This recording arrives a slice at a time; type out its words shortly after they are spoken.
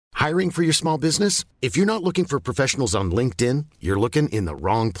Hiring for your small business? If you're not looking for professionals on LinkedIn, you're looking in the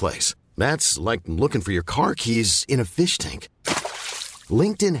wrong place. That's like looking for your car keys in a fish tank.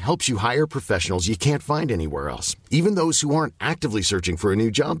 LinkedIn helps you hire professionals you can't find anywhere else, even those who aren't actively searching for a new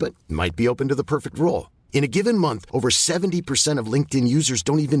job but might be open to the perfect role. In a given month, over 70% of LinkedIn users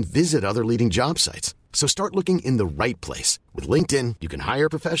don't even visit other leading job sites. So start looking in the right place. With LinkedIn, you can hire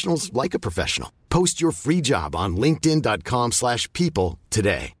professionals like a professional. Post your free job on linkedin.com/people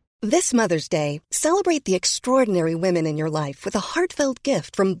today. This Mother's Day, celebrate the extraordinary women in your life with a heartfelt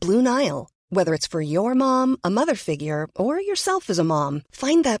gift from Blue Nile. Whether it's for your mom, a mother figure, or yourself as a mom,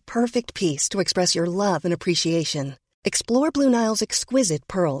 find that perfect piece to express your love and appreciation. Explore Blue Nile's exquisite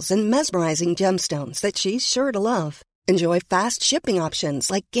pearls and mesmerizing gemstones that she's sure to love. Enjoy fast shipping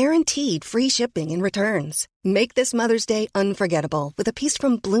options like guaranteed free shipping and returns. Make this Mother's Day unforgettable with a piece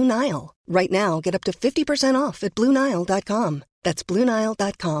from Blue Nile. Right now, get up to 50% off at BlueNile.com. That's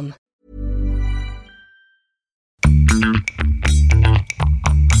BlueNile.com.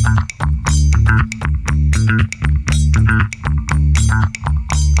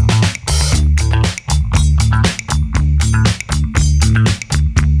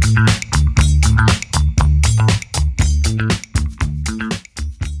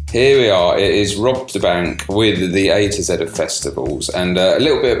 Here we are, it is Rob the Bank with the A to Z of festivals, and a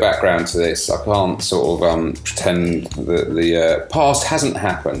little bit of background to this. I can't sort of pretend that the past hasn't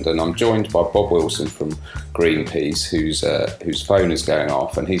happened, and I'm joined by Bob Wilson from Greenpeace, whose phone is going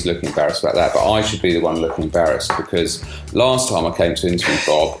off, and he's looking embarrassed about that, but I should be the one looking embarrassed, because last time I came to interview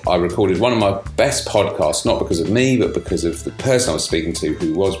Bob, I recorded one of my best podcasts, not because of me, but because of the person I was speaking to,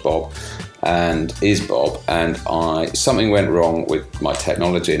 who was Bob, and is Bob, and something went wrong with my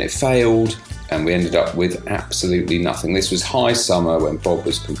technology and it failed, and we ended up with absolutely nothing. This was high summer when Bob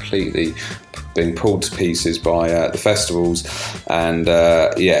was completely being pulled to pieces by the festivals, and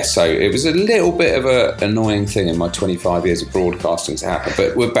so it was a little bit of an annoying thing in my 25 years of broadcasting to happen,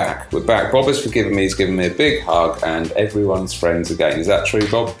 but we're back. Bob has forgiven me, he's given me a big hug, and everyone's friends again. Is that true,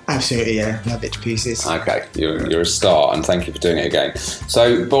 Bob? Absolutely, yeah. Love it to pieces. Okay, you're a star, and thank you for doing it again.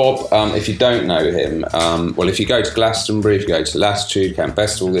 So Bob, if you don't know him, if you go to Glastonbury, if you go to Latitude, Camp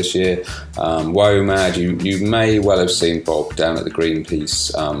Festival this year, WOMAD, you may well have seen Bob down at the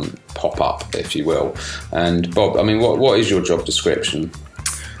Greenpeace pop-up, if you will. And Bob, I mean, what is your job description?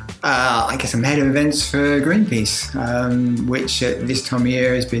 I guess I'm head of events for Greenpeace, which at this time of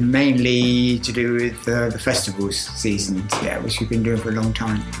year has been mainly to do with the festivals season, which we've been doing for a long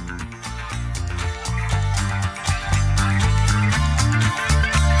time.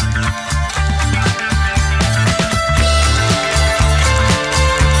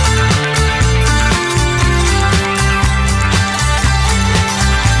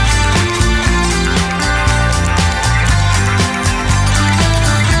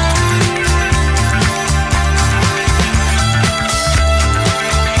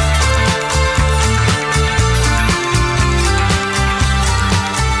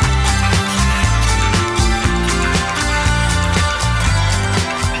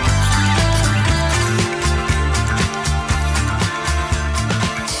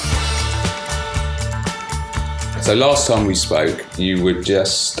 So last time we spoke, you were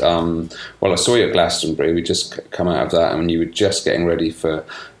just, I saw you at Glastonbury, we just come out of that, and you were just getting ready for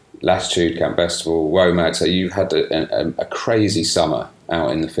Latitude, Camp Festival, WOMAD, so you've had a crazy summer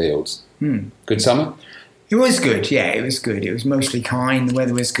out in the fields. Good summer? It was good, yeah, it was good. It was mostly kind, the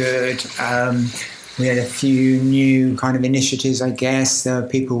weather was good. We had a few new kind of initiatives, I guess.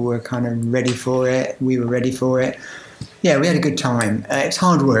 People were kind of ready for it, we were ready for it. Yeah, we had a good time. It's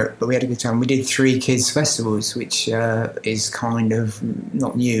hard work, but we had a good time. We did 3 kids' festivals, which is kind of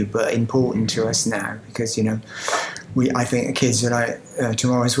not new, but important to us now because, I think the kids are like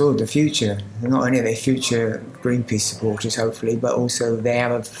tomorrow's world, the future. Not only are they future Greenpeace supporters, hopefully, but also they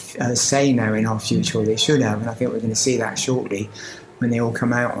have a say now in our future, or they should have, and I think we're going to see that shortly when they all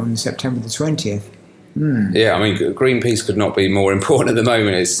come out on September the 20th. Yeah, I mean, Greenpeace could not be more important at the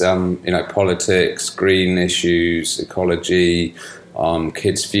moment. It's, politics, green issues, ecology,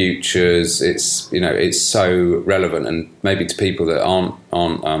 kids' futures. It's so relevant, and maybe to people that aren't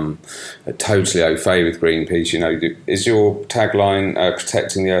totally au fait with Greenpeace, is your tagline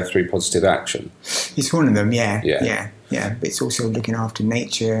protecting the earth through positive action? It's one of them, yeah. But it's also looking after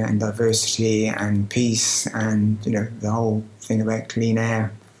nature and diversity and peace, and the whole thing about clean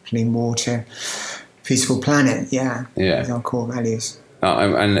air, clean water. Peaceful planet, yeah. Those are our core values.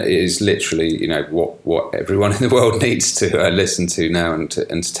 And it is literally, what everyone in the world needs to listen to now and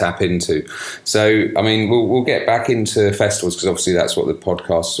to tap into. So, I mean, we'll get back into festivals because obviously that's what the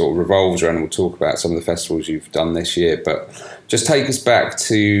podcast sort of revolves around, and we'll talk about some of the festivals you've done this year. But just take us back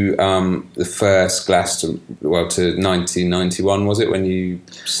to the first Glastonbury, to 1991, was it, when you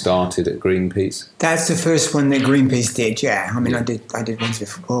started at Greenpeace? That's the first one that Greenpeace did, yeah. I mean, I did ones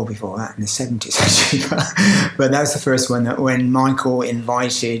before that in the 70s, actually. But that was the first one that when Michael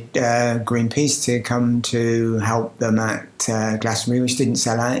invited Greenpeace to come to help them at Glastonbury, which didn't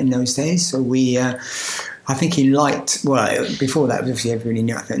sell out in those days. So I think he liked, before that, obviously everybody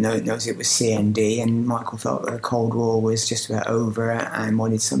knows it was CND, and Michael felt that the Cold War was just about over and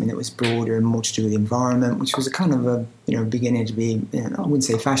wanted something that was broader and more to do with the environment, which was a kind of a, beginning to be, I wouldn't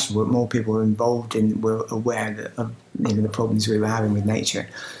say fashionable, but more people were involved and were aware of the problems we were having with nature.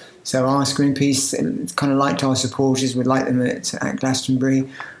 So I asked Greenpeace, kind of liked our supporters, would like them at Glastonbury,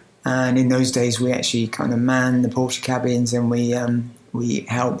 and in those days we actually kind of manned the porta cabins, and we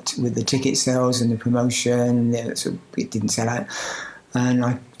helped with the ticket sales and the promotion. So it didn't sell out.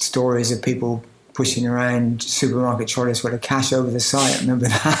 And stories of people pushing around supermarket trolleys full of cash over the site. I remember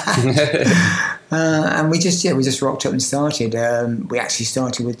that. And we just rocked up and started. We actually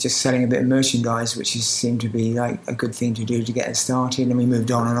started with just selling a bit of merchandise, which seemed to be like a good thing to do to get us started. And we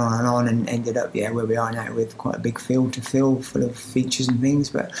moved on and on and on, and ended up where we are now with quite a big field to fill, full of features and things.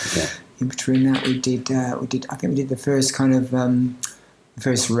 But in between that, we did the first kind of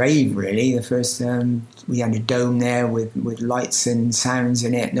first rave, really. The first we had a dome there with lights and sounds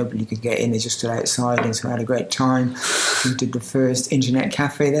in it. Nobody could get in; they just stood outside, and so I had a great time. We did the first internet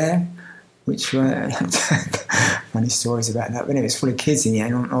cafe there, which were funny stories about that. But it was full of kids in the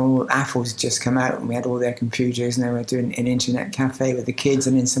end. All Apple's just come out, and we had all their computers, and they were doing an internet cafe with the kids.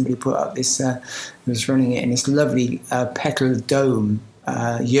 And then somebody put up this, was running it in this lovely petal dome.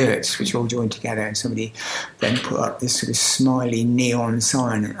 Yurts, which all joined together, and somebody then put up this sort of smiley neon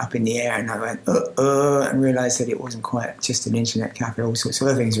sign up in the air, and I went and realised that it wasn't quite just an internet cafe. All sorts of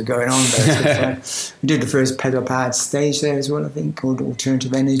other things were going on there. We did the first pedal pad stage there as well, I think, called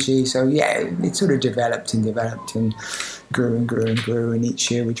Alternative Energy. So it sort of developed and grew and grew and grew, and each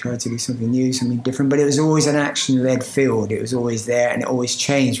year we tried to do something new, something different, but it was always an action-led field. It was always there, and it always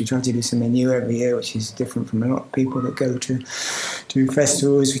changed. We tried to do something new every year, which is different from a lot of people that go to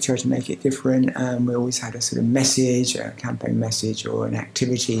festivals. We tried to make it different. We always had a sort of message, a campaign message, or an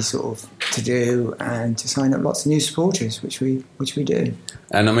activity sort of to do, and to sign up lots of new supporters, which we do.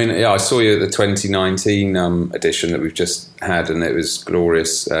 And I mean, I saw you at the 2019 edition that we've just had, and it was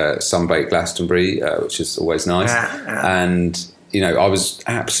glorious, Sunbaked Glastonbury, which is always nice. And I was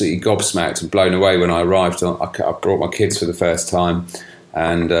absolutely gobsmacked and blown away when I arrived. I brought my kids for the first time,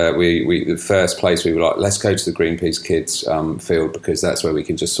 and we the first place we were like, let's go to the Greenpeace kids field, because that's where we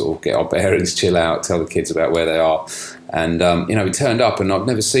can just sort of get our bearings, chill out, tell the kids about where they are. And, we turned up, and I've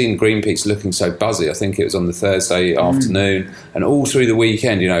never seen Greenpeace looking so buzzy. I think it was on the Thursday afternoon, and all through the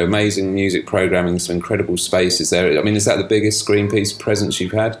weekend, amazing music programming, some incredible spaces there. I mean, is that the biggest Greenpeace presence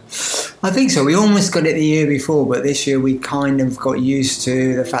you've had? I think so. We almost got it the year before, but this year we kind of got used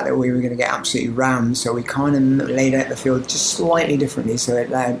to the fact that we were going to get absolutely rammed. So we kind of laid out the field just slightly differently, so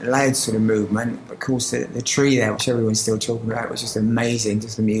it allowed sort of movement. Of course, the tree there, which everyone's still talking about, was just amazing,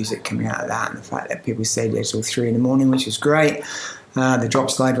 just the music coming out of that, and the fact that people stayed there till 3 a.m, which was great. The drop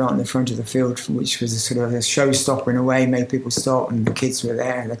slide right in the front of the field, which was a sort of a showstopper in a way, made people stop, and the kids were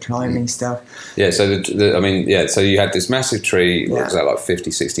there, the climbing stuff. Yeah, so so you had this massive tree, what was that, like 50,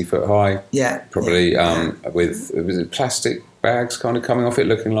 60 foot high? Yeah. Probably, with, was it plastic bags kind of coming off it,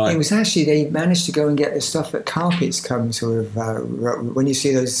 looking like? It was actually, they managed to go and get the stuff that carpets come sort of, when you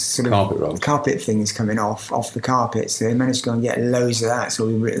see those sort of carpet things coming off the carpets, they managed to go and get loads of that, so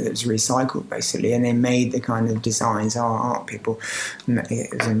it was recycled basically, and they made the kind of designs, art people.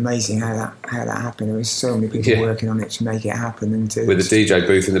 It was amazing how that happened. There was so many people working on it to make it happen. And with the DJ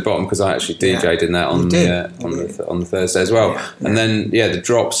booth in the bottom, because I actually DJ'd in that on the Thursday as well. Yeah. And then, the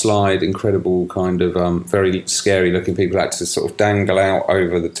drop slide, incredible kind of very scary looking. People had to sort of dangle out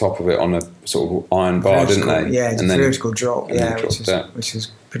over the top of it on a sort of iron bar, didn't they? Yeah, it's a vertical drop, which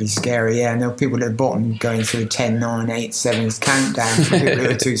is pretty scary. Yeah, and there were people at the bottom going through 10, 9, 8, 7's countdown for people who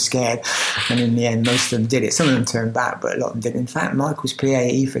were too scared. And in the end, most of them did it. Some of them turned back, but a lot of them did. In fact, Michael's PA,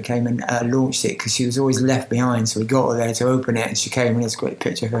 Aoife, came and launched it because she was always left behind. So we got her there to open it, and she came, and there's a great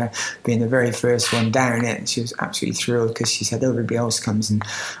picture of her being the very first one down it. And she was absolutely thrilled because she said, everybody else comes and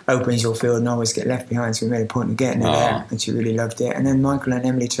opens your field and I always get left behind. So we made a point of getting her there, and she really loved it. And then Michael and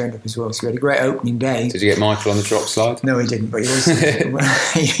Emily turned up as well. So we had a great opening day. Did you get Michael on the drop slide? No, he didn't, but he was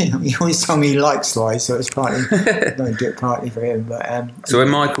he always told me he likes slides, so it's partly I'm going to do it partly for him. But so when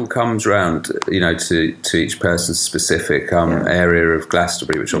Michael comes round, to each person's specific area of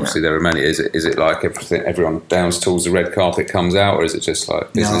Glastonbury, which obviously there are many, is it like everyone downs tools, the red carpet comes out, or is it just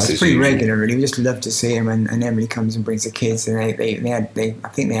like business as usual? It's pretty regular, really. We just love to see him, and Emily comes and brings the kids, and I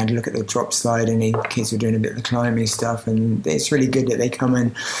think they had a look at the drop slide, and the kids were doing a bit of the climbing stuff, and it's really good that they come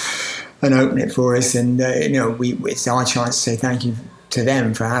and open it for us, and it's our chance to say thank you to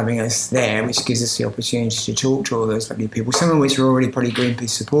them for having us there, which gives us the opportunity to talk to all those lovely people, some of which are already probably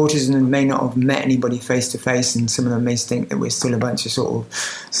Greenpeace supporters and may not have met anybody face to face, and some of them may think that we're still a bunch of sort of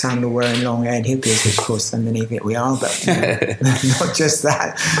sandal wearing long haired hippies, which of course underneath it we are, but not just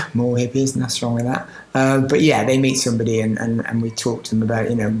that, more hippies, and nothing wrong with that. But yeah, they meet somebody and we talk to them about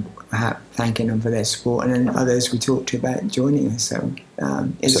thanking them for their support, and then others we talk to about joining us. So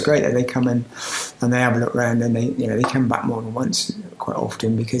it's great that they come and they have a look around, and they come back more than once quite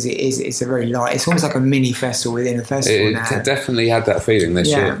often, because it's a very light, it's almost like a mini festival within a festival now. It definitely had that feeling this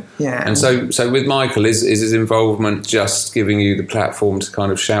year. Yeah. And so with Michael, is his involvement just giving you the platform to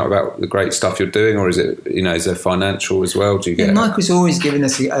kind of shout about the great stuff you're doing, or is it, is there financial as well? Do you get Michael's always given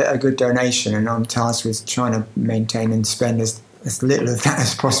us a good donation, and I'm tasked with trying to maintain and spend as little of that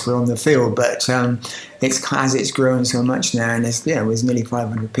as possible on the field, but it's grown so much now, and there's nearly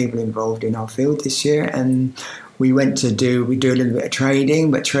 500 people involved in our field this year, and we do a little bit of trading,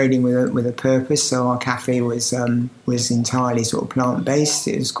 but trading with a purpose. So our cafe was entirely sort of plant-based.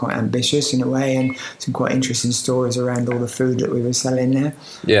 It was quite ambitious in a way, and some quite interesting stories around all the food that we were selling there.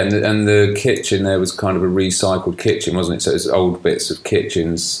 Yeah, and the kitchen there was kind of a recycled kitchen, wasn't it? So it's old bits of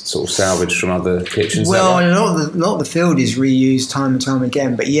kitchens sort of salvaged from other kitchens. Well, a lot of the field is reused time and time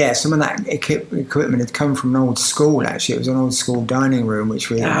again, but yeah, some of that equipment had come from an old school, actually. It was an old school dining room,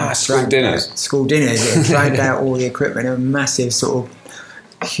 which we school dinners. School dinners, yeah, dragged out all the equipment, a massive sort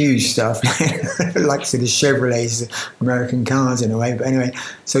of huge stuff, like sort of Chevrolets, American cars in a way. But anyway,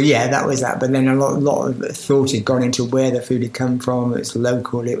 so yeah, that was that. But then a lot of thought had gone into where the food had come from. It was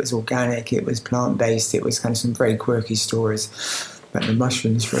local, it was organic, it was plant-based, it was kind of some very quirky stories about the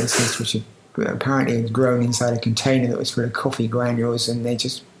mushrooms, for instance, which apparently had grown inside a container that was full of coffee granules, and they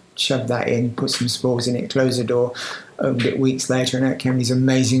just shoved that in, put some spores in it, closed the door, opened it weeks later, and out came these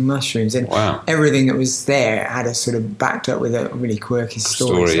amazing mushrooms. And everything that was there had a sort of backed up with a really quirky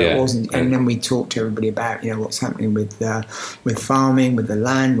story. So it wasn't. And then we talked to everybody about what's happening with farming, with the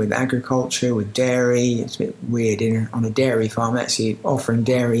land, with agriculture, with dairy. It's a bit weird on a dairy farm actually offering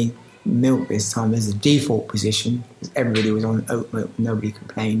dairy milk this time as a default position. Everybody was on oat milk, nobody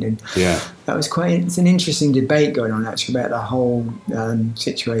complained, and that was it's an interesting debate going on actually about the whole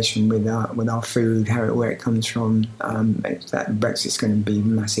situation with our food, where it comes from. That Brexit's going to be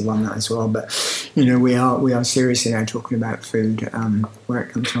massive on that as well, but we are seriously now talking about food, where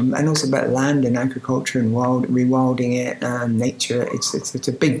it comes from, and also about land and agriculture and rewilding it, nature. It's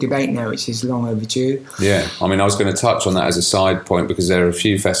a big debate now, which is long overdue. Yeah, I mean, I was going to touch on that as a side point, because there are a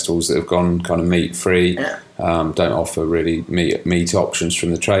few festivals that have gone kind of meat free. Don't offer really meat options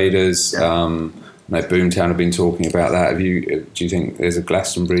from the traders. I know Boomtown have been talking about that. Do you think there's a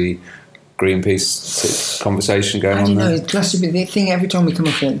Glastonbury Greenpeace conversation going on there? I don't know. Glastonbury, the thing, every time we come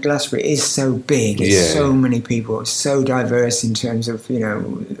up with Glastonbury, is so big. It's so many people. It's so diverse in terms of,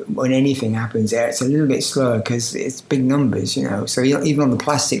 when anything happens there, it's a little bit slower because it's big numbers, So even on the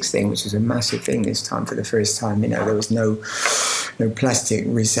plastics thing, which was a massive thing this time for the first time, there was no plastic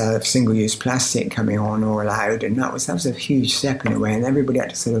resale of single-use plastic coming on or allowed, and that was a huge step in a way, and everybody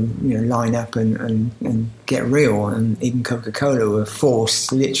had to sort of line up and get real, and even Coca-Cola were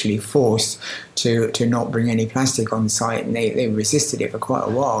literally forced to not bring any plastic on site, and they resisted it for quite a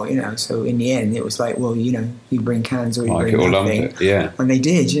while, so in the end it was like, well, you bring cans or you bring nothing, and they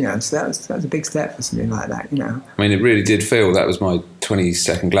did, so that was a big step for something like that, I mean, it really did feel, that was my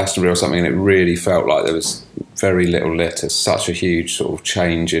 22nd Glastonbury or something, and it really felt like there was very little litter, such a huge sort of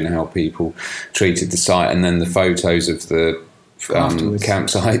change in how people treated the site, and then the photos of the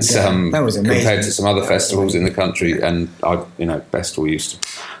campsites that was amazing, compared to some other festivals in the country, and Bestall used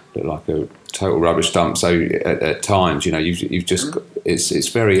to look like a total rubbish dump. So at times, you've just it's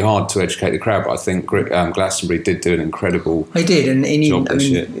very hard to educate the crowd. But I think Glastonbury did do an incredible job this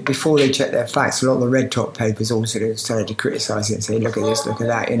year. Before they checked their facts, a lot of the red top papers all sort of started to criticise it and say, look at this, look at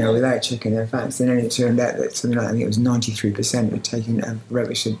that, without checking their facts. And then it turned out that something like, I think it was 93% had taken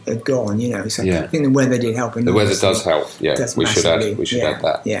rubbish had gone. So I think the weather did help. The weather does help. Yeah, we should add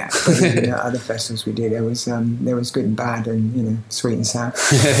that. Yeah, but other festivals we did, there was good and bad, and sweet and sour,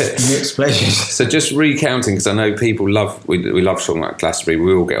 mixed pleasures. So just recounting, because I know people we love talking about Glastonbury.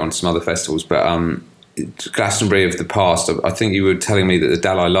 We will get on to some other festivals, but Glastonbury of the past, I think you were telling me that the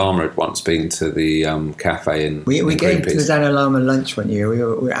Dalai Lama had once been to the cafe in We gave Greenpeace. the Dalai Lama lunch one year. We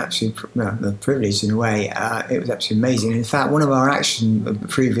were absolutely privileged in a way. It was absolutely amazing. In fact, one of our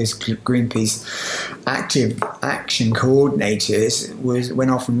previous Greenpeace action coordinators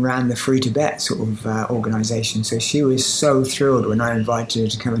went off and ran the Free Tibet sort of organisation. So she was so thrilled when I invited her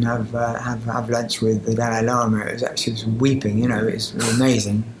to come and have lunch with the Dalai Lama. She was weeping. It was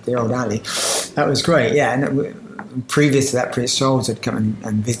amazing. The old Ali. That was great, yeah. And previous to that, Prince Charles had come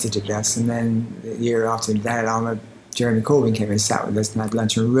and visited us, and then the year after, the Dalai Lama, Jeremy Corbyn came and sat with us and had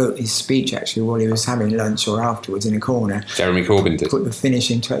lunch and wrote his speech actually while he was having lunch or afterwards in a corner. Jeremy Corbyn did. Put the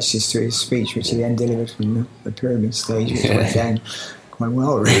finishing touches to his speech, which he then delivered from the pyramid stage, which went down quite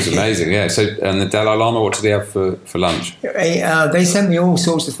well, really. It was amazing, yeah. So, and the Dalai Lama, what did he have for lunch? They sent me all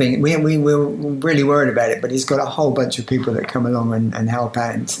sorts of things. We were really worried about it, but he's got a whole bunch of people that come along and help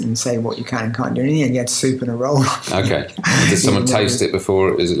out and say what you can and can't do. And in the end, he had soup and a roll. Okay. Did someone taste it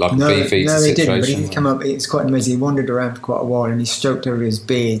before? Is it like a beef eater situation? No, they didn't, but he'd come up, it's quite amazing. He wandered around for quite a while and he stroked over his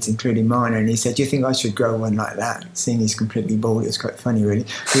beards, including mine, and he said, "Do you think I should grow one like that?" Seeing he's completely bald, it was quite funny, really.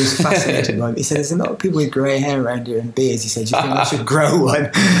 He was fascinated by it. He said, "There's a lot of people with grey hair around here and beards." He said, "Do you think I should grow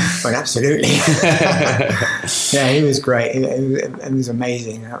one?" Well, absolutely. Yeah, he was great. It was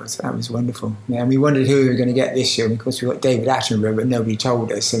amazing. That was wonderful. Yeah, and we wondered who we were going to get this year. And of course, we got David Attenborough, but nobody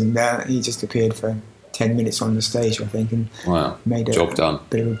told us, and he just appeared for 10 minutes on the stage, I think, and made a job done.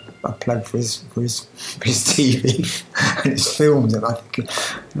 Bit of a plug for his TV and his films. And I think,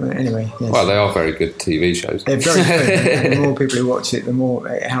 anyway. Yes. Well, they are very good TV shows. They're very good. And the more people who watch it, the more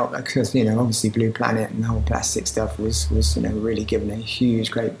it helped. Because obviously Blue Planet and the whole plastic stuff was really given a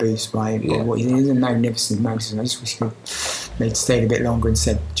huge, great boost by what he did. He's a magnificent. I just wish they'd stayed a bit longer and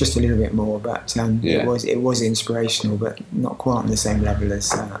said just a little bit more. But it was inspirational, but not quite on the same level as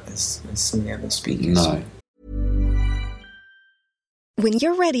some of the other speakers. No. When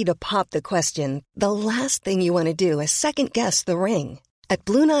you're ready to pop the question, the last thing you want to do is second-guess the ring. At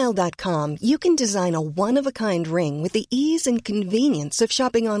BlueNile.com, you can design a one-of-a-kind ring with the ease and convenience of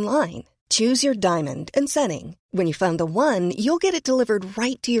shopping online. Choose your diamond and setting. When you find the one, you'll get it delivered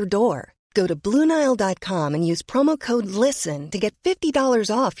right to your door. Go to BlueNile.com and use promo code LISTEN to get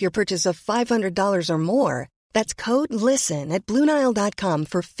 $50 off your purchase of $500 or more. That's code LISTEN at BlueNile.com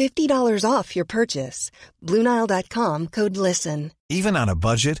for $50 off your purchase. BlueNile.com, code LISTEN. Even on a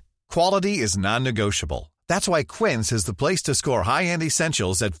budget, quality is non-negotiable. That's why Quince is the place to score high-end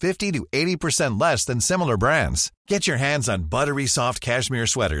essentials at 50 to 80% less than similar brands. Get your hands on buttery soft cashmere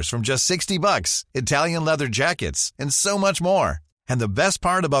sweaters from just $60, Italian leather jackets, and so much more. And the best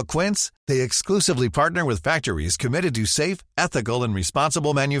part about Quince, they exclusively partner with factories committed to safe, ethical, and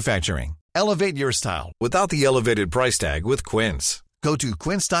responsible manufacturing. Elevate your style without the elevated price tag with Quince. Go to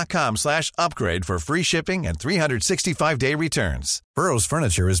quince.com/upgrade for free shipping and 365-day returns. Burrow's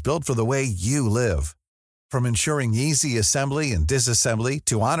furniture is built for the way you live. From ensuring easy assembly and disassembly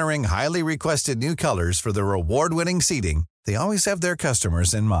to honoring highly requested new colors for their award-winning seating, they always have their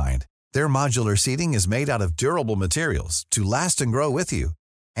customers in mind. Their modular seating is made out of durable materials to last and grow with you.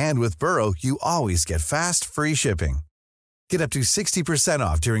 And with Burrow, you always get fast, free shipping. Get up to 60%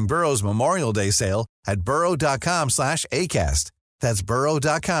 off during Burrow's Memorial Day sale at burrow.com/ACAST. That's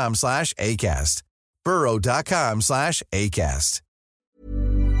burrow.com/ACAST. burrow.com/ACAST.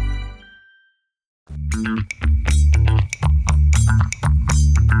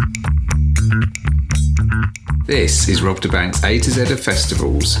 This is Rob DeBank's A to Z of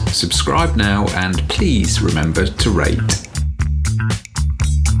Festivals. Subscribe now and please remember to rate.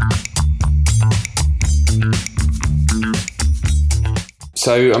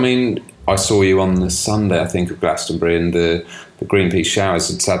 So, I mean, I saw you on the Sunday, I think, of Glastonbury, and the Greenpeace showers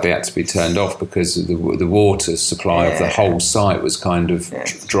had sadly had to be turned off because the water supply of the whole site was kind of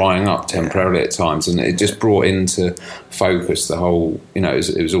drying up temporarily at times, and it just brought into focus the whole,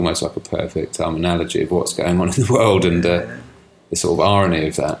 it was almost like a perfect analogy of what's going on in the world and the sort of irony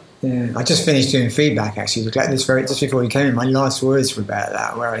of that. Yeah, I just finished doing feedback actually. Just before you came in, my last words were about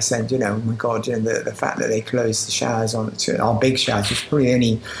that, where I said, oh my God, the fact that they closed the showers our big showers, which is probably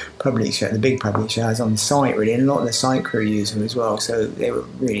any public shower, the big public showers on the site really, and a lot of the site crew use them as well. So they were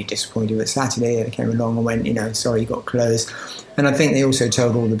really disappointed. But Saturday they came along and went, sorry, you got closed. And I think they also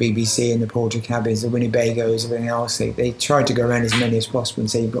told all the BBC and the Porter cabins, the Winnebagos, everything else, they tried to go around as many as possible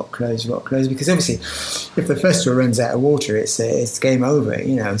and say you've got closed, because obviously if the festival runs out of water, it's game over,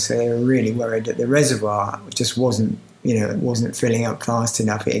 so they were really worried that the reservoir just wasn't it wasn't filling up fast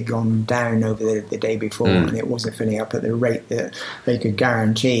enough. It had gone down over the day before, and it wasn't filling up at the rate that they could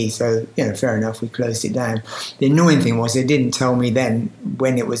guarantee. So, fair enough, we closed it down. The annoying thing was they didn't tell me then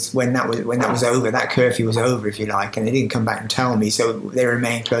when that was over, that curfew was over, if you like, and they didn't come back and tell me. So they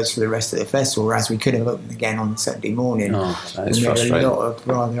remained closed for the rest of the festival, whereas we could have opened again on Saturday morning. Oh, that is and frustrating. there were a lot of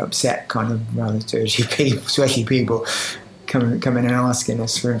rather upset, kind of rather dirty people, sweaty people, coming and asking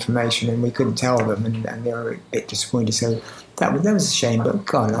us for information, and we couldn't tell them, and they were a bit disappointed. So that was a shame. But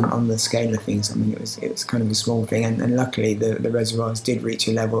God, on the scale of things, I mean, it was kind of a small thing, and luckily the reservoirs did reach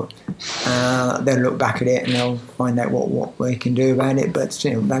a level. They'll look back at it and they'll find out what they can do about it. But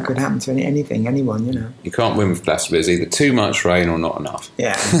that could happen to anyone. You can't win with Glastonbury. There's either too much rain or not enough.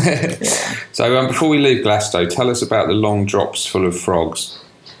 Yeah. So before we leave Glasgow, tell us about the long drops full of frogs.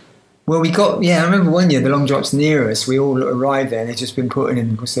 Well, I remember one year, the long drops near us, we all arrived there and they'd just been put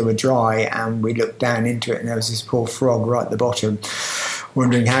in because they were dry, and we looked down into it and there was this poor frog right at the bottom,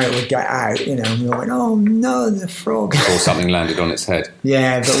 wondering how it would get out, and we all went, oh no, the frog. Or something landed on its head.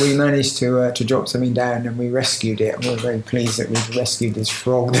 Yeah, but we managed to drop something down and we rescued it, and we were very pleased that we'd rescued this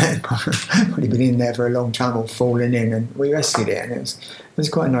frog that had probably been in there for a long time or fallen in, and we rescued it, and it was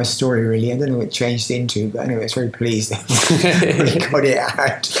quite a nice story, really. I don't know what it changed into, but anyway, I was very pleased that we got it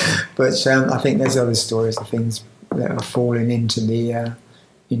out. But I think there's other stories of things that have fallen into the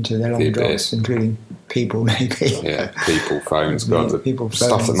long drops, including people, maybe. Yeah, people, phones, God,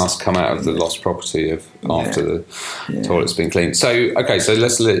 stuff that must come out of the lost property after the toilet's been cleaned. So, okay, so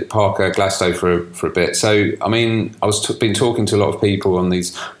let's park Glasgow for a bit. So, I mean, I was been talking to a lot of people on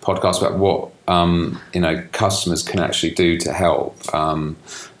these podcasts about what customers can actually do to help,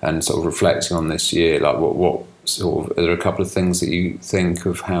 and sort of reflecting on this year, like what sort of, are there a couple of things that you think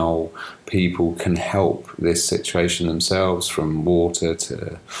of how people can help this situation themselves, from water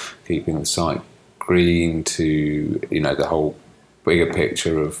to keeping the site green to the whole bigger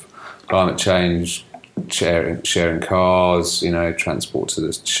picture of climate change, sharing cars, transport to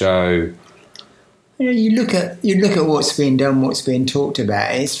the show? You look at what's being done, what's being talked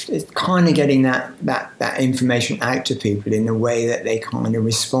about. It's kind of getting that information out to people in a way that they kind of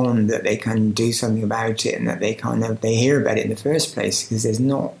respond, that they can do something about it, and that they hear about it in the first place, because there's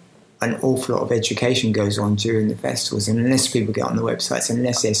not an awful lot of education goes on during the festivals, and unless people get on the websites,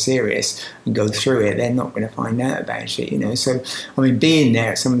 unless they're serious and go through it, they're not going to find out about it, So, I mean, being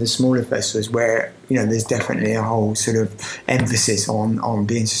there at some of the smaller festivals where, there's definitely a whole sort of emphasis on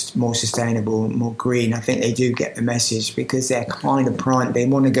being more sustainable, more green, I think they do get the message, because they're kind of primed. They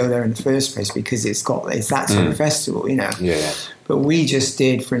want to go there in the first place because it's that sort of festival, Yeah. But we just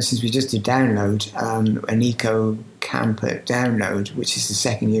did, for instance, Download, an eco camp at Download, which is the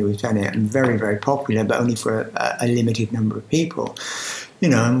second year we've done it, and very, very popular, but only for a limited number of people.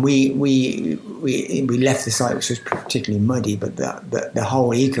 And we left the site, which was particularly muddy, but the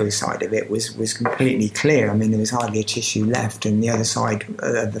whole eco side of it was completely clear. I mean, there was hardly a tissue left, and the other side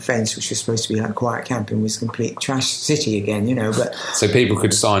of the fence, which was supposed to be like quiet camping, was complete trash city again. But so people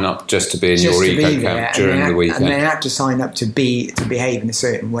could sign up just to be in your eco camp during the weekend, and they had to sign up to behave in a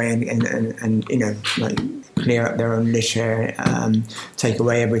certain way, and like clear up their own litter, take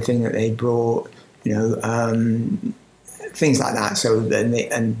away everything that they brought, things like that. So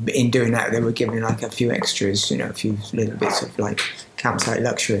and in doing that, they were given like a few extras, a few little bits of like campsite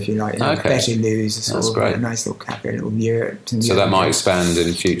luxury, if you like, better loos, a nice little cafe, a little yurt. So that might expand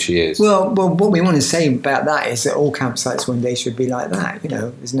in future years. Well, what we want to say about that is that all campsites one day should be like that.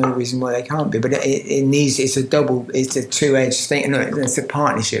 There's no reason why they can't be. But it's a two-edged thing. No, it's a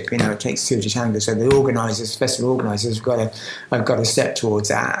partnership. It takes two to tango. So the festival organisers, have got to step towards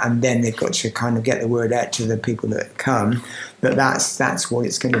that, and then they've got to kind of get the word out to the people that come. But that's what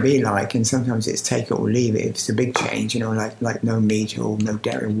it's going to be like, and sometimes it's take it or leave it. If it's a big change, like no meat or no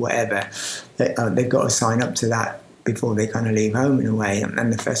dairy, whatever, they've got to sign up to that before they kind of leave home in a way,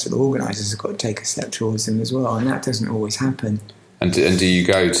 and the festival organisers have got to take a step towards them as well, and that doesn't always happen. And do you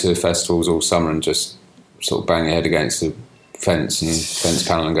go to festivals all summer and just sort of bang your head against the fence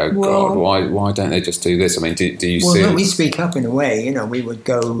panel and go, God, why don't they just do this? I mean, do you see? Well, we speak up in a way. We would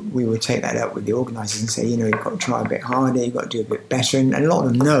take that up with the organisers and say, you've got to try a bit harder, you've got to do a bit better. And a lot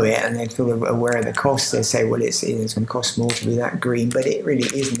of them know it, and they're sort of aware of the cost. They say, well, it's going to cost more to be that green, but it really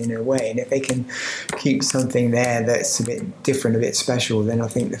isn't in a way. And if they can keep something there that's a bit different, a bit special, then I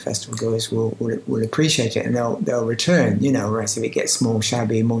think the festival goers will appreciate it, and they'll return. Whereas if it gets more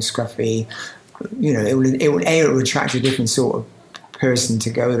shabby, more scruffy, it will attract a different sort of person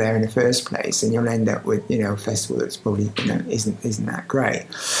to go there in the first place, and you'll end up with a festival that's probably isn't that great.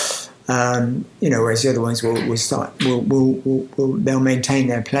 Whereas the other ones they'll maintain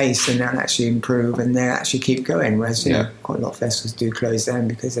their place and they'll actually improve and they'll actually keep going. Whereas quite a lot of festivals do close down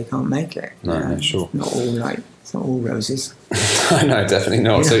because they can't make it. No, sure. It's not all roses. No, definitely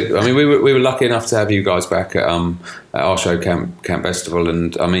not. So, I mean, we were lucky enough to have you guys back at our show, Camp Festival,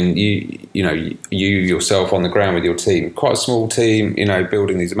 and I mean, you yourself on the ground with your team, quite a small team,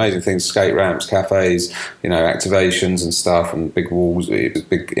 building these amazing things, skate ramps, cafes, activations and stuff, and big walls,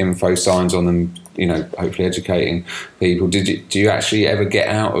 big info signs on them, hopefully educating people. Do you actually ever get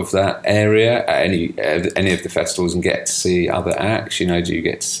out of that area at any of the festivals and get to see other acts? Do you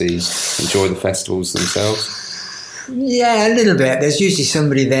get to enjoy the festivals themselves? Yeah, a little bit. There's usually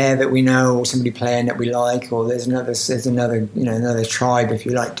somebody there that we know, or somebody playing that we like, or there's another tribe, if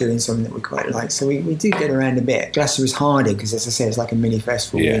you like, doing something that we quite like. So we do get around a bit. Glastonbury is harder because, as I say, it's like a mini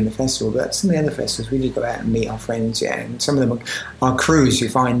festival within the festival. But some of the other festivals, we do go out and meet our friends. Yeah, and some of them are crews. You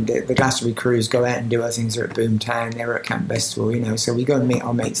find the Glastonbury crews go out and do other things. They're at Boomtown, they're at Camp Festival. So we go and meet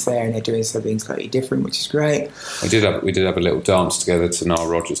our mates there, and they're doing something slightly different, which is great. We did have a little dance together to Nile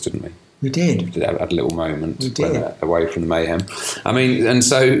Rodgers, didn't we? We did. We did have a little moment away from the mayhem. I mean, and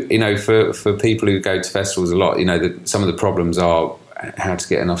so, for people who go to festivals a lot, some of the problems are how to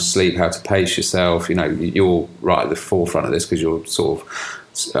get enough sleep, how to pace yourself. You're right at the forefront of this because you're sort of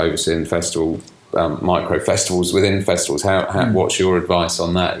overseeing festival, micro festivals within festivals. What's your advice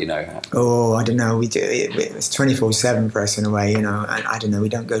on that? Oh, I don't know. We do it's 24/7 for us in a way. And I don't know. We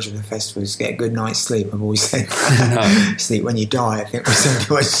don't go to the festivals to get a good night's sleep. I've always said sleep when you die. I think was somebody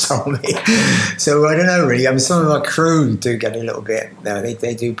once told me. So I don't know really. I mean, some of our crew do get a little bit.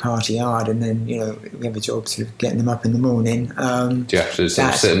 They do party hard, and then we have a job sort of getting them up in the morning. Do you have to sort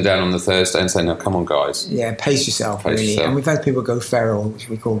of sit them down on the Thursday and say, "No, come on, guys"? Yeah, pace yourself. And we've had people go feral, which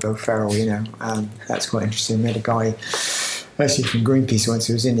we call go feral. That's quite interesting. We had a guy actually from Greenpeace once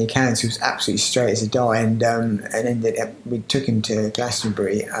who was in the accounts who was absolutely straight as a die, and ended up, we took him to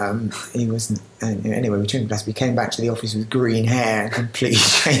Glastonbury. He wasn't. Anyway, we took him to Glastonbury. He came back to the office with green hair and completely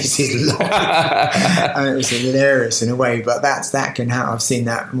changed his life. And it was hilarious in a way, but that can happen. I've seen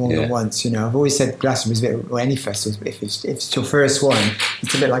that more than once. I've always said Glastonbury's a bit, or any festivals, but if it's your first one,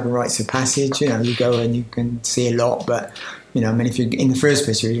 it's a bit like a rites of passage. You go and you can see a lot, but if you're in the first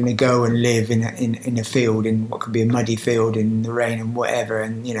place, you're going to go and live in a field, in what could be a muddy field in the rain and whatever,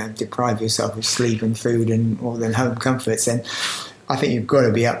 and deprive yourself of sleep and food and all the home comforts. And I think you've got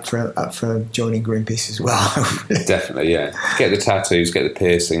to be up for joining Greenpeace as well. Definitely, yeah. Get the tattoos, get the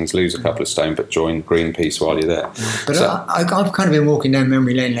piercings, lose a couple of stone, but join Greenpeace while you're there. But I've kind of been walking down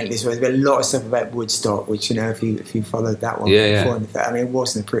memory lane lately, so there's been a lot of stuff about Woodstock, which if you followed that one before, I mean, it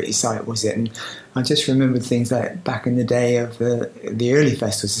wasn't a pretty sight, was it? And I just remembered things like back in the day of the early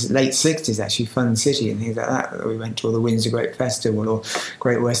festivals, late 60s actually, Fun City and things like that. We went to all the Windsor Great Festival or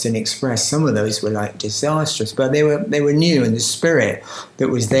Great Western Express. Some of those were like disastrous, but they were new, and the spirit that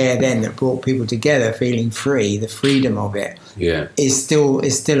was there then that brought people together feeling free, the freedom of it, is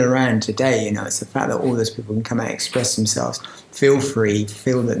still around today. It's the fact that all those people can come out and express themselves, feel free,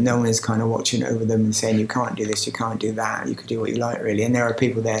 feel that no one is kind of watching over them and saying you can't do this, you can't do that, you could do what you like really, and there are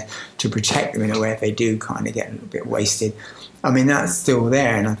people there to protect them in a way if they do kind of get a little bit wasted. I mean, that's still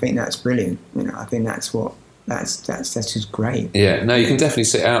there, and I think that's brilliant. I think that's just great. Yeah, no, you can definitely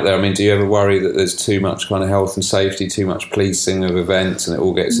sit out there. I mean, do you ever worry that there's too much kind of health and safety, too much policing of events, and it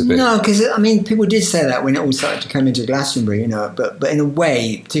all gets a bit... No, because, I mean, people did say that when it all started to come into Glastonbury, but in a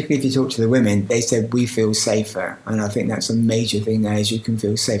way, particularly if you talk to the women, they said we feel safer, and I think that's a major thing now, is you can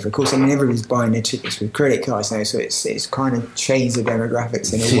feel safer. Of course, I mean, everybody's buying their tickets with credit cards now, so it's kind of changed the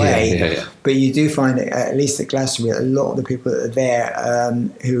demographics in a way. Yeah. But you do find, at least at Glastonbury, a lot of the people that are there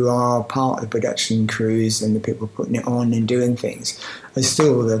who are part of the production crews and the people putting it on and doing things are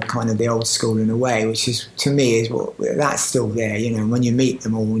still the kind of the old school in a way, which is, to me, that's still there. When you meet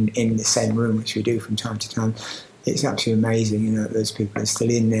them all in the same room, which we do from time to time, it's absolutely amazing. Those people are still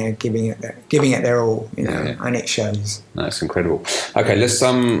in there giving it their all. And it shows. That's incredible. Okay, let's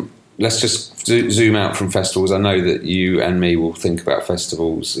just zoom out from festivals. I know that you and me will think about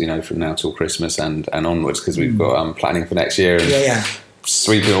festivals, from now till Christmas and onwards, because we've got planning for next year. And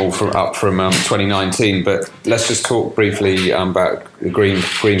sweep it all up from 2019. But let's just talk briefly about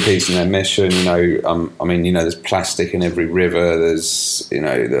Greenpeace and their mission. I mean, there's plastic in every river. There's,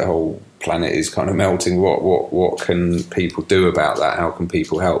 the whole planet is kind of melting. What can people do about that? How can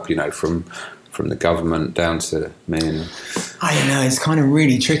people help? From the government down to me. I don't know. It's kind of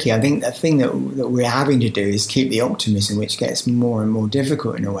really tricky. I think the thing that we're having to do is keep the optimism, which gets more and more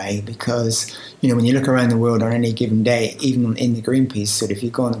difficult in a way, because when you look around the world on any given day, even in the Greenpeace, if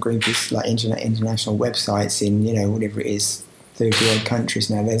you go on the Greenpeace like international websites in whatever it is, 30-odd countries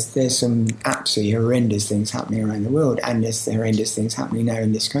now. There's some absolutely horrendous things happening around the world, and there's horrendous things happening now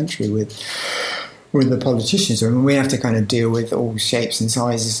in this country with the politicians. I mean, we have to kind of deal with all shapes and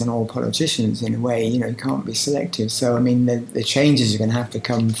sizes and all politicians in a way. You can't be selective. So, I mean, the changes are going to have to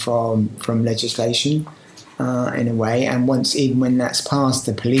come from legislation in a way. And even when that's passed,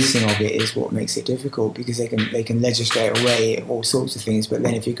 the policing of it is what makes it difficult, because they can legislate away all sorts of things. But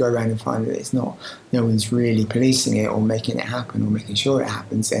then if you go around and find that it's no one's really policing it or making it happen or making sure it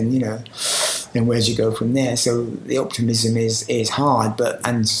happens, then then where do you go from there? So the optimism is hard, but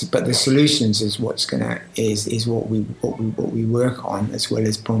the solutions is what we work on, as well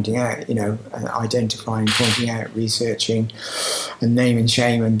as pointing out, identifying, pointing out, researching, and naming,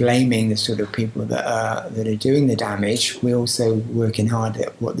 shame, and blaming the sort of people that are doing the damage. We're also working hard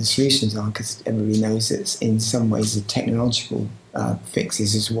at what the solutions are, because everybody knows that in some ways the technological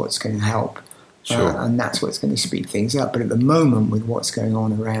fixes is what's going to help. Sure. And that's what's going to speed things up. But at the moment, with what's going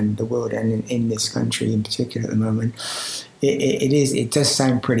on around the world and in this country in particular at the moment, it does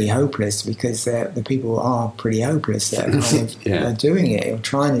sound pretty hopeless, because the people are pretty hopeless that are kind of are doing it or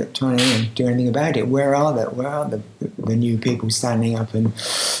trying to do anything about it. Where are the new people standing up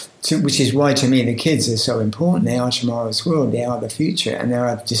which is why, to me, the kids are so important. They are tomorrow's world. They are the future, and there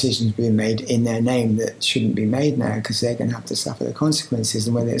are decisions being made in their name that shouldn't be made now, because they're going to have to suffer the consequences.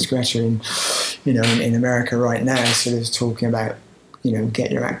 And whether it's Greta in America right now, sort of talking about,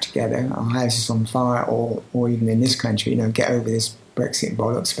 get your act together, our house is on fire, or even in this country, get over this Brexit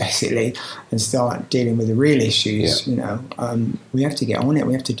bollocks basically and start dealing with the real issues. We have to get on it.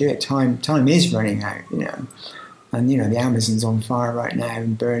 We have to do it. Time is running out. And the Amazon's on fire right now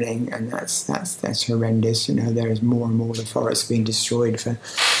and burning, and that's horrendous. There is more and more of the forests being destroyed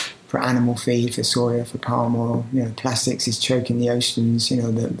for animal feed, for soya, for palm oil. Plastics is choking the oceans.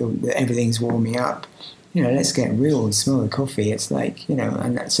 Everything's warming up. Let's get real and smell the coffee. It's like,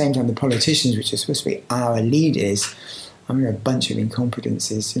 and at the same time, the politicians, which are supposed to be our leaders, a bunch of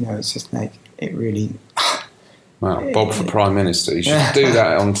incompetences. It's just like, it really. Wow, Bob for Prime Minister. You should do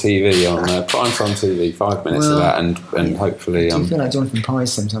that on TV, on primetime TV, 5 minutes of that, and hopefully... I feel like Jonathan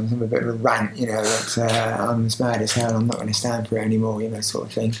Pryce sometimes. I'm a bit of a rant, that I'm as bad as hell, I'm not going to stand for it anymore, sort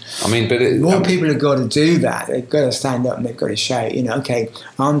of thing. I mean, but... More people have got to do that. They've got to stand up and they've got to shout, okay,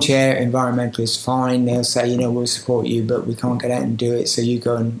 armchair environmentalists, fine, they'll say, we'll support you, but we can't get out and do it, so you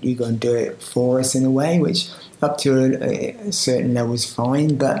go and do it for us in a way, which... up to a certain level is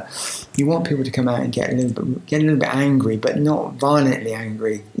fine, but you want people to come out and get a little bit angry, but not violently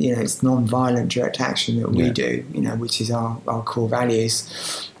angry. It's non-violent direct action that we do, which is our core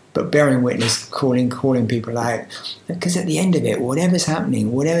values. But bearing witness, calling people out, because at the end of it, whatever's happening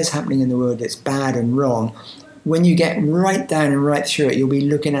in the world that's bad and wrong, when you get right down and right through it, you'll be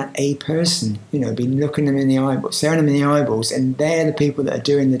looking at a person, be looking them in the eyeballs, staring them in the eyeballs, and they're the people that are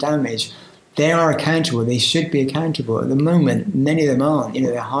doing the damage. They are accountable. They should be accountable. At the moment, many of them aren't.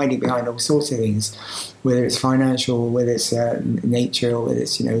 They're hiding behind all sorts of things, whether it's financial, whether it's nature, or whether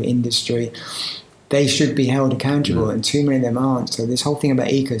it's industry. They should be held accountable, and too many of them aren't. So this whole thing about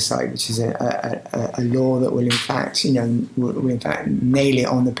ecocide, which is a law that will in fact nail it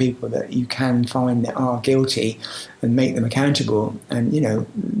on the people that you can find that are guilty and make them accountable. And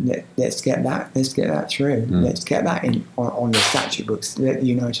let's get that through. Let's get that in on the statute books. Let the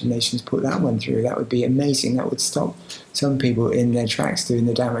United Nations put that one through. That would be amazing. That would stop some people in their tracks doing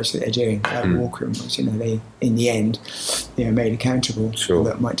the damage that they're doing, like war criminals. They in the end they are made accountable. Sure.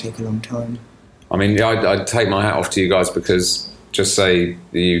 That might take a long time. I mean, I'd take my hat off to you guys, because just say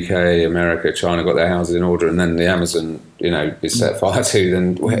the UK, America, China got their houses in order, and then the Amazon, is set fire to.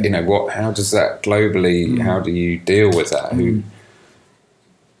 Then how does that globally? How do you deal with that?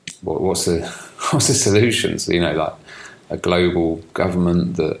 What's the solutions? Like a global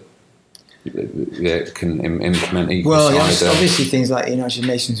government that can implement ecocide. Well, obviously things like the United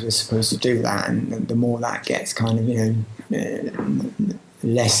Nations were supposed to do that, and the more that gets kind of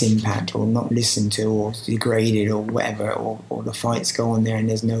less impact, or not listened to, or degraded, or whatever, or the fights go on there and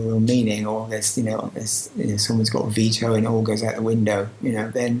there's no real meaning, or there's someone's got a veto and it all goes out the window,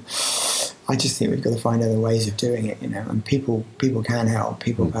 then I just think we've got to find other ways of doing it, and people can help,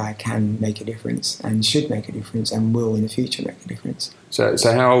 people can make a difference, and should make a difference, and will in the future make a difference. So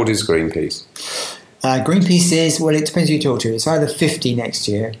how old is Greenpeace? Greenpeace is, well, it depends who you talk to. It's either 50 next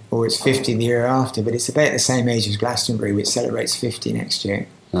year or it's 50 the year after, but it's about the same age as Glastonbury, which celebrates 50 next year.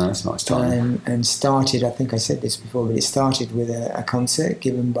 Oh, that's a nice time. And started, I think I said this before, but it started with a concert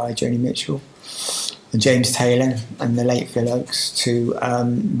given by Joni Mitchell and James Taylor and the late Phil Oakes to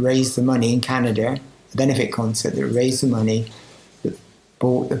raise the money in Canada, a benefit concert that raised the money that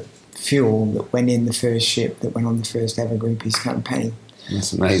bought fuel that went in the first ship that went on the first ever Greenpeace campaign.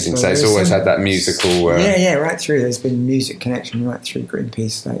 That's amazing. So it's always had that musical... right through. There's been music connection right through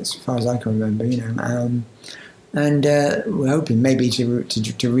Greenpeace, like, as far as I can remember, and we're hoping maybe to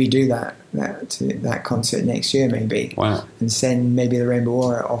redo that concert next year, maybe. Wow. And send maybe the Rainbow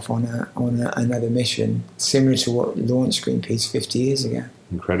Warrior off on another mission similar to what launched Greenpeace 50 years ago.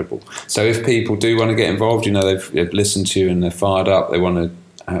 Incredible. So if people do want to get involved, they've listened to you and they're fired up, they want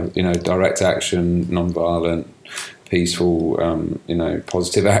to, direct action, non-violent, peaceful,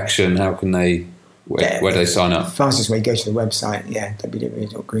 positive action, how can they... Where do they sign up? Fastest way, go to the website,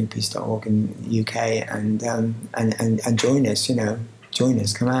 www.greenpeace.org in the UK, and join us. Join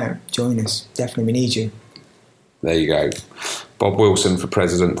us, come out, join us. Definitely, we need you. There you go, Bob Wilson for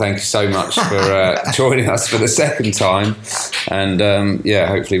president. Thank you so much for joining us for the second time, and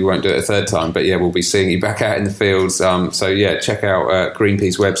hopefully we won't do it a third time. But we'll be seeing you back out in the fields. Check out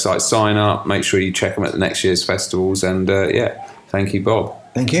Greenpeace website, sign up, make sure you check them at the next year's festivals, and thank you, Bob.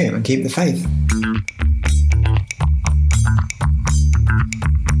 Thank you, and keep the faith.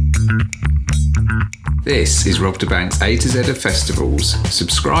 This is Rob DeBank's A to Z of Festivals.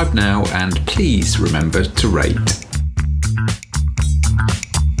 Subscribe now and please remember to rate.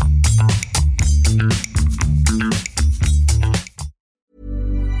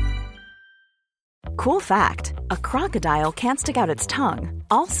 Cool fact, a crocodile can't stick out its tongue.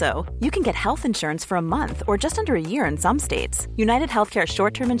 Also, you can get health insurance for a month or just under a year in some states. United Healthcare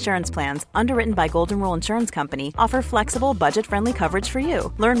short-term insurance plans, underwritten by Golden Rule Insurance Company, offer flexible, budget-friendly coverage for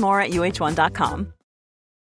you. Learn more at uh1.com.